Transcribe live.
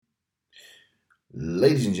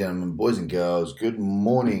Ladies and gentlemen, boys and girls, good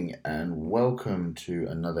morning and welcome to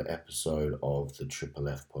another episode of the Triple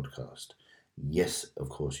F podcast. Yes, of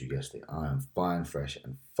course, you guessed it. I am fine, fresh,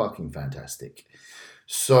 and fucking fantastic.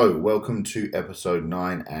 So, welcome to episode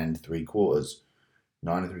 9 3/4.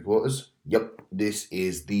 9 3/4? Yep, this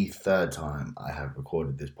is the third time I have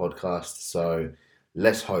recorded this podcast. So,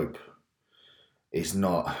 let's hope it's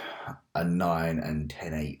not a 9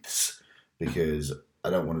 10/8 because I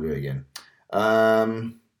don't want to do it again.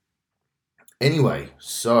 Anyway,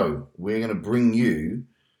 so we're going to bring you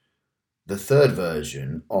the third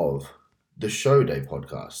version of the Show Day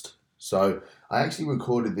podcast. So I actually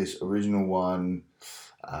recorded this original one,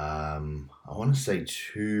 I want to say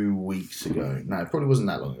 2 weeks ago. No, it probably wasn't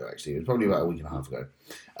that long ago, actually. It was probably about a week and a half ago.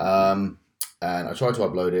 And I tried to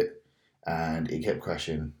upload it and it kept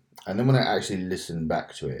crashing. And then when I actually listened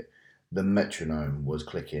back to it, the metronome was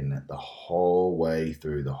clicking the whole way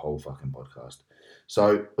through the whole fucking podcast.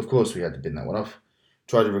 So, of course, we had to bin that one off.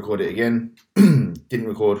 Tried to record it again. Didn't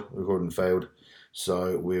record. Recording failed.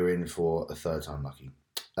 So, we're in for a third time lucky.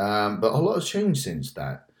 But a lot has changed since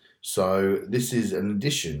that. So, this is an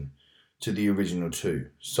addition to the original two.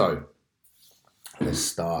 So, let's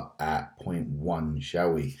start at point one,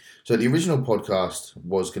 shall we? So, the original podcast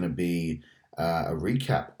was going to be a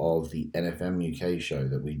recap of the NFMUK show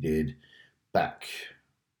that we did back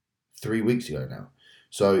 3 weeks ago now.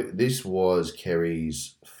 So this was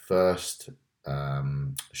Kerry's first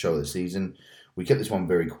show of the season. We kept this one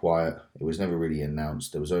very quiet. It was never really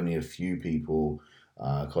announced. There was only a few people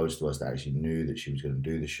close to us that actually knew that she was going to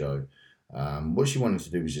do the show. What she wanted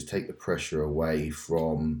to do was just take the pressure away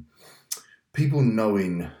from people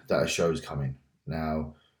knowing that a show's coming.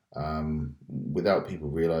 Now, without people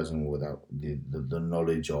realizing, or without the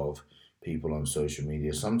knowledge of people on social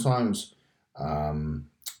media, sometimes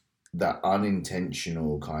that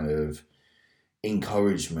unintentional kind of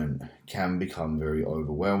encouragement can become very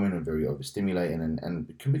overwhelming and very overstimulating,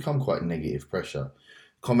 and can become quite negative pressure.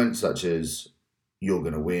 Comments such as, "You're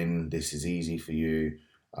going to win, this is easy for you,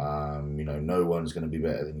 no one's going to be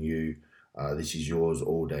better than you, this is yours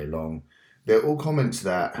all day long." They're all comments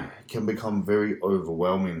that can become very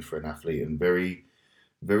overwhelming for an athlete and very,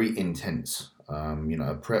 very intense.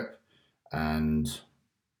 A prep and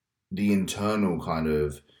the internal kind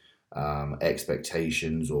of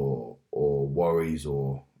expectations or worries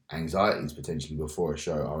or anxieties potentially before a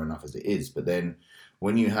show are enough as it is. But then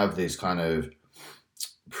when you have this kind of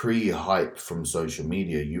pre-hype from social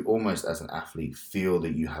media, you almost as an athlete feel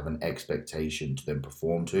that you have an expectation to then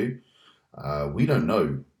perform to. We don't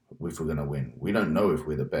know if we're going to win. We don't know if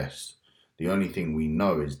we're the best. The only thing we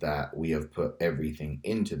know is that we have put everything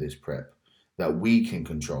into this prep that we can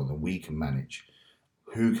control and we can manage.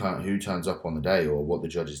 Who turns up on the day or what the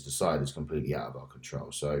judges decide is completely out of our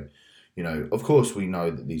control. So, of course we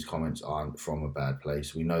know that these comments aren't from a bad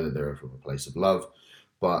place. We know that they're from a place of love.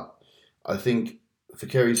 But I think for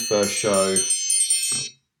Kerry's first show,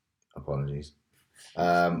 apologies.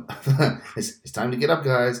 It's time to get up,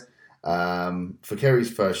 guys. For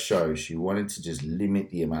Kerry's first show, she wanted to just limit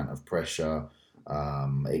the amount of pressure,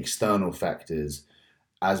 external factors,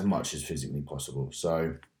 as much as physically possible.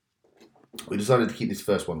 So we decided to keep this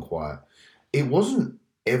first one quiet. It wasn't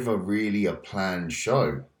ever really a planned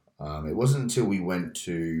show. It wasn't until we went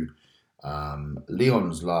to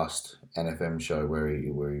Leon's last NFM show where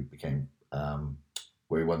he became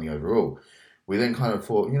where he won the overall. We then kind of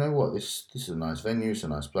thought, you know what, this is a nice venue, it's a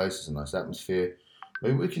nice place, it's a nice atmosphere.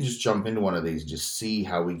 Maybe we can just jump into one of these and just see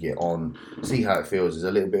how we get on, see how it feels. It's a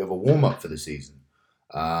little bit of a warm up for the season.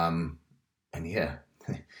 And yeah,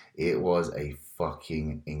 it was a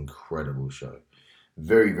fucking incredible show.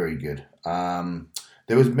 Very, very good.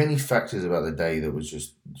 There was many factors about the day that was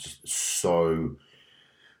just so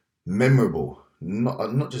memorable.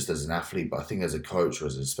 Not just as an athlete, but I think as a coach or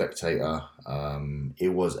as a spectator. It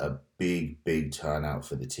was a big, big turnout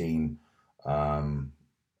for the team.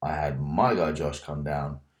 I had my guy Josh come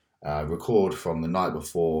down, record from the night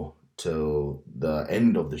before till the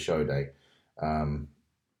end of the show day.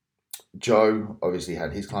 Joe obviously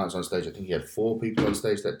had his clients on stage. I think he had 4 people on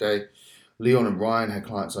stage that day. Leon and Ryan had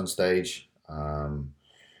clients on stage.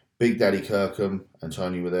 Big Daddy Kirkham and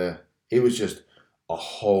Tony were there. It was just a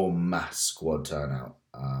whole mass squad turnout,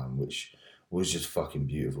 which was just fucking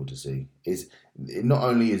beautiful to see. Not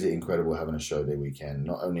only is it incredible having a show day weekend,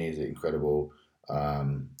 not only is it incredible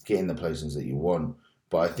getting the placements that you want,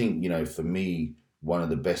 but I think, for me, one of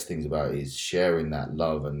the best things about it is sharing that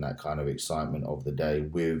love and that kind of excitement of the day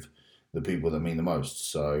with the people that mean the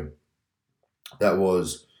most. So that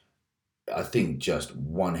was, I think, just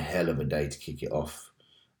one hell of a day to kick it off.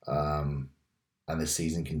 and the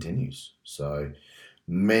season continues. So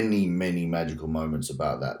many, many magical moments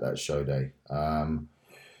about that show day.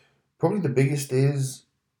 Probably the biggest is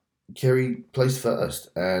Kerry placed first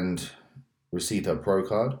and received her pro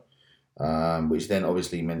card, which then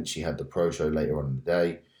obviously meant she had the pro show later on in the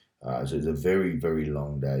day. So it was a very, very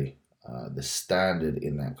long day. The standard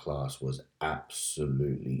in that class was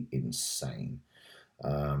absolutely insane.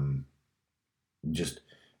 Um, just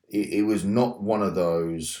it was not one of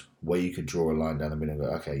those where you could draw a line down the middle and go,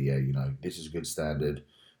 okay, yeah, this is a good standard.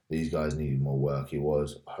 These guys needed more work. It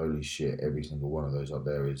was, holy shit, every single one of those up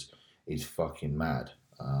there is fucking mad.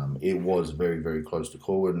 It was very, very close to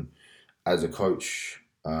call. And as a coach,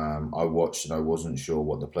 I watched and I wasn't sure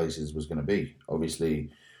what the places was going to be.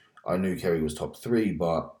 Obviously, I knew Kerry was top three,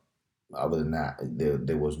 but other than that,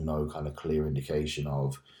 there was no kind of clear indication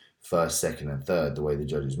of first, second, and third. The way the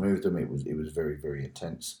judges moved them, it was very, very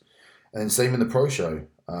intense. And same in the pro show.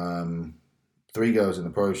 3 girls in the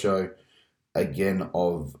pro show, again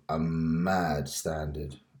of a mad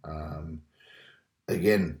standard.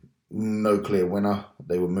 Again, no clear winner.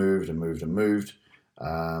 They were moved and moved and moved.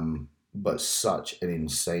 But such an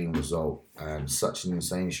insane result and such an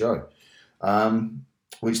insane show.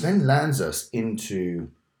 Which then lands us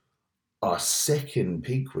into our second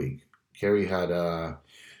peak week. Kerry had a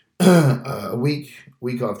week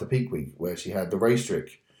after peak week where she had the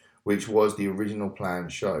Raistrick, which was the original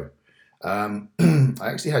planned show. I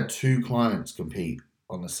actually had 2 clients compete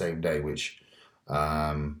on the same day, which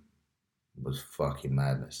was fucking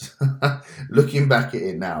madness. Looking back at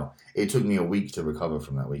it now, it took me a week to recover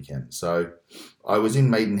from that weekend. So I was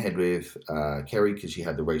in Maidenhead with Kerry because she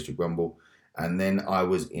had the Raistrick Rumble, and then I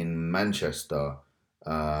was in Manchester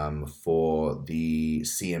for the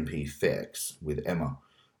CMP Fix with Emma,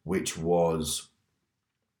 which was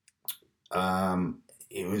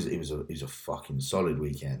it was a fucking solid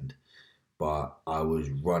weekend, but I was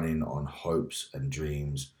running on hopes and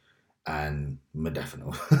dreams and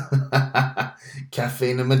modafinil.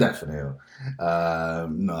 Caffeine and modafinil.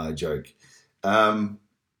 No joke.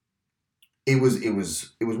 It was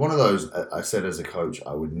one of those. I said as a coach,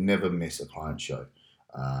 I would never miss a client show,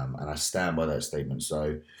 and I stand by that statement.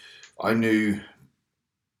 So I knew,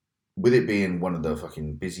 with it being one of the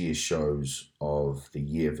fucking busiest shows of the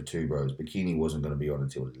year for Two Bros, Bikini wasn't going to be on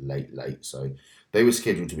until late. So they were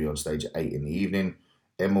scheduled to be on stage at 8 in the evening.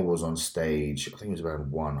 Emma was on stage, I think it was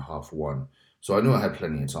around 1:30. So I knew I had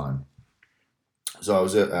plenty of time. So I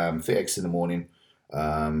was at FitX in the morning.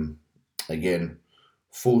 Again,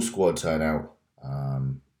 full squad turnout.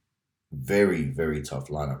 Very, very tough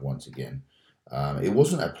lineup once again. It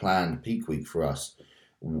wasn't a planned peak week for us.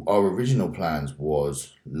 Our original plans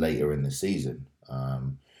was later in the season,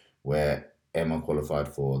 where Emma qualified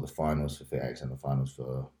for the finals for FitX and the finals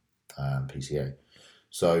for PCA.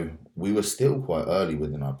 So we were still quite early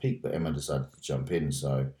within our peak, but Emma decided to jump in.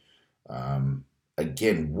 So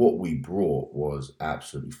again, what we brought was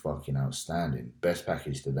absolutely fucking outstanding. Best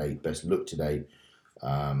package to date, best look to date.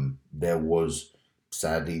 There was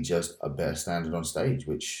sadly just a better standard on stage,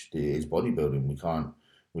 which is bodybuilding. We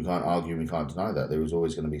can't argue, we can't deny that. There was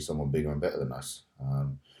always going to be someone bigger and better than us.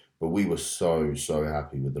 But we were so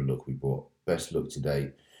happy with the look we brought. Best look to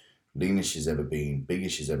date, leanest she's ever been,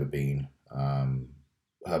 biggest she's ever been.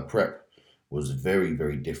 Her prep was very,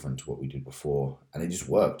 very different to what we did before, and it just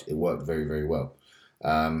worked. It worked very, very well.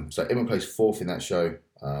 So Emma placed 4th in that show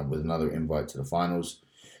with another invite to the finals,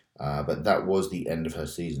 but that was the end of her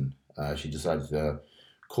season. She decided to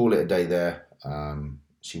call it a day there.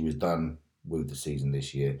 She was done with the season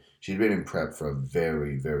this year. She'd been in prep for a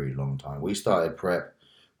very, very long time. We started prep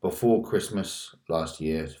before Christmas last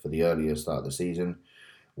year for the earlier start of the season,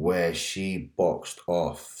 where she boxed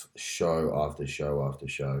off show after show after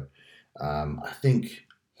show. I think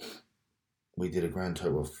we did a grand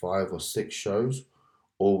total of 5 or 6 shows,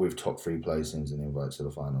 all with top 3 placings and invites to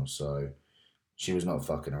the finals. So she was not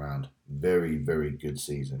fucking around. Very, very good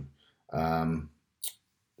season.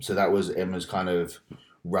 So that was Emma's kind of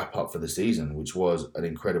wrap up for the season, which was an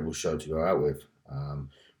incredible show to go out with.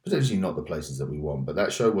 Potentially not the places that we want, but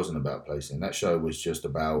that show wasn't about placing. That show was just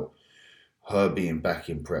about her being back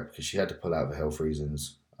in prep because she had to pull out for health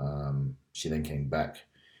reasons. She then came back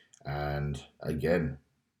and again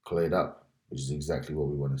cleared up, which is exactly what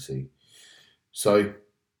we want to see. So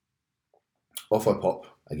off I pop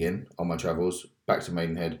again on my travels back to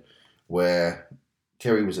Maidenhead, where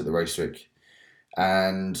Kerry was at the Raistrick,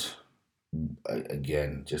 and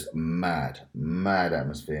again just mad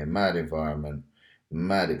atmosphere, mad environment,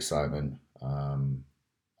 mad excitement.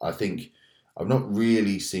 I think I've not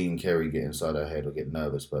really seen Kerry get inside her head or get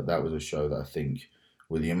nervous, but that was a show that I think,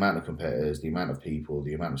 with the amount of competitors, the amount of people,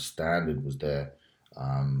 the amount of standard was there,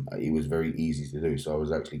 It was very easy to do. So I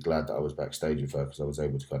was actually glad that I was backstage with her because I was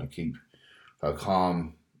able to kind of keep her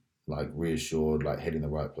calm, like reassured, like head in the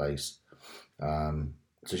right place.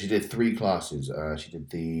 So she did 3 classes. She did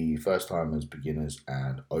the first timers, beginners,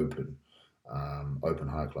 and open. Open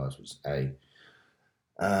high class was A.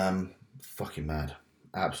 Fucking mad.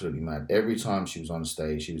 Absolutely mad. Every time she was on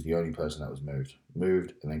stage, she was the only person that was moved.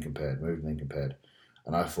 Moved and then compared. Moved and then compared.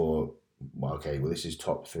 And I thought, well, okay, well, this is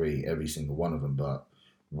top 3, every single one of them, but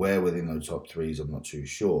where within those top 3s, I'm not too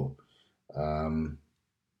sure. Um,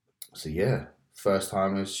 so yeah, first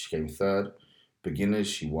timers, she came third. Beginners,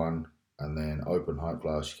 she won. And then open high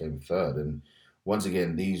class, she came third. And once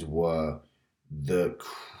again, these were the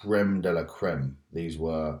creme de la creme. These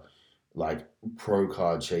were like pro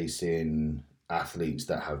card chasing athletes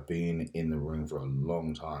that have been in the ring for a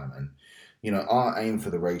long time. And, you know, our aim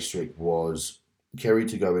for the Raistrick was Kerry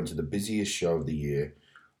to go into the busiest show of the year,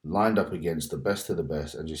 lined up against the best of the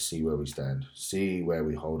best, and just see where we stand, see where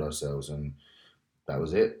we hold ourselves. And that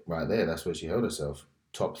was it right there. That's where she held herself.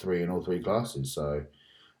 Top 3 in all 3 classes. So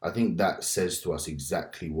I think that says to us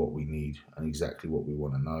exactly what we need and exactly what we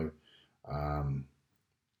want to know.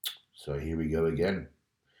 So here we go again.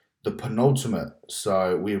 The penultimate.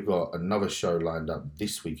 So we've got another show lined up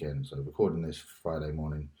this weekend. So recording this Friday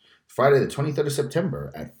morning. Friday the 23rd of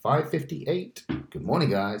September at 5:58. Good morning,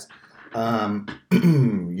 guys.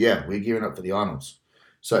 Yeah, we're gearing up for the Arnolds.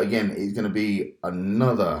 So again, it's going to be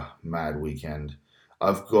another mad weekend.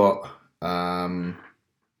 I've got the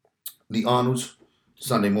Arnolds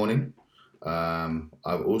Sunday morning.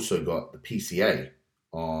 I've also got the PCA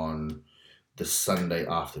on the Sunday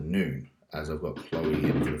afternoon, as I've got Chloe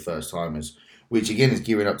in for the first timers, which again is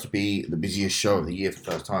gearing up to be the busiest show of the year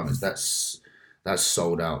for first timers. That's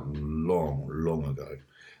sold out long ago.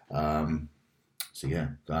 So yeah,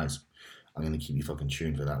 guys, I'm gonna keep you fucking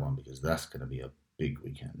tuned for that one because that's gonna be a big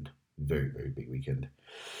weekend, very big weekend.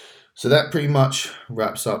 So that pretty much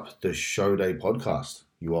wraps up the Show Day podcast.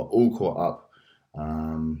 You are all caught up.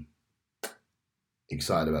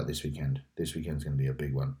 Excited about this weekend. This weekend's going to be a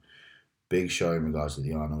big one. Big show in regards to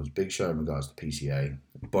the Arnolds. Big show in regards to PCA.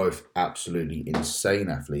 Both absolutely insane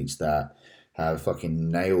athletes that have fucking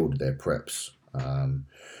nailed their preps.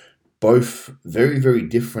 Both very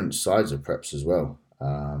different sides of preps as well.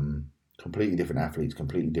 Completely different athletes,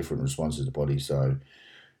 completely different responses to body. So,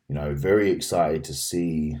 you know, very excited to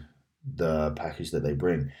see the package that they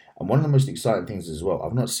bring. And one of the most exciting things as well,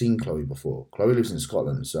 I've not seen Chloe before. Chloe lives in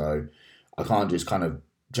Scotland, so I can't just kind of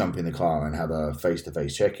jump in the car and have a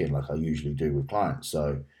face-to-face check-in like I usually do with clients.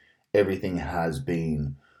 So everything has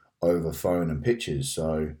been over phone and pictures.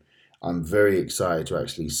 So I'm very excited to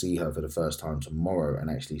actually see her for the first time tomorrow and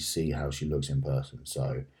actually see how she looks in person.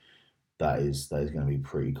 So that is going to be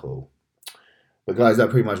pretty cool. But guys, that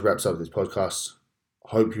pretty much wraps up this podcast.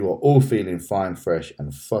 Hope you are all feeling fine, fresh,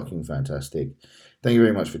 and fucking fantastic. Thank you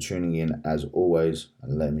very much for tuning in as always,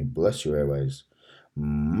 and let me bless your airways.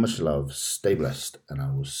 Much love, stay blessed, and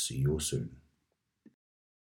I will see you all soon.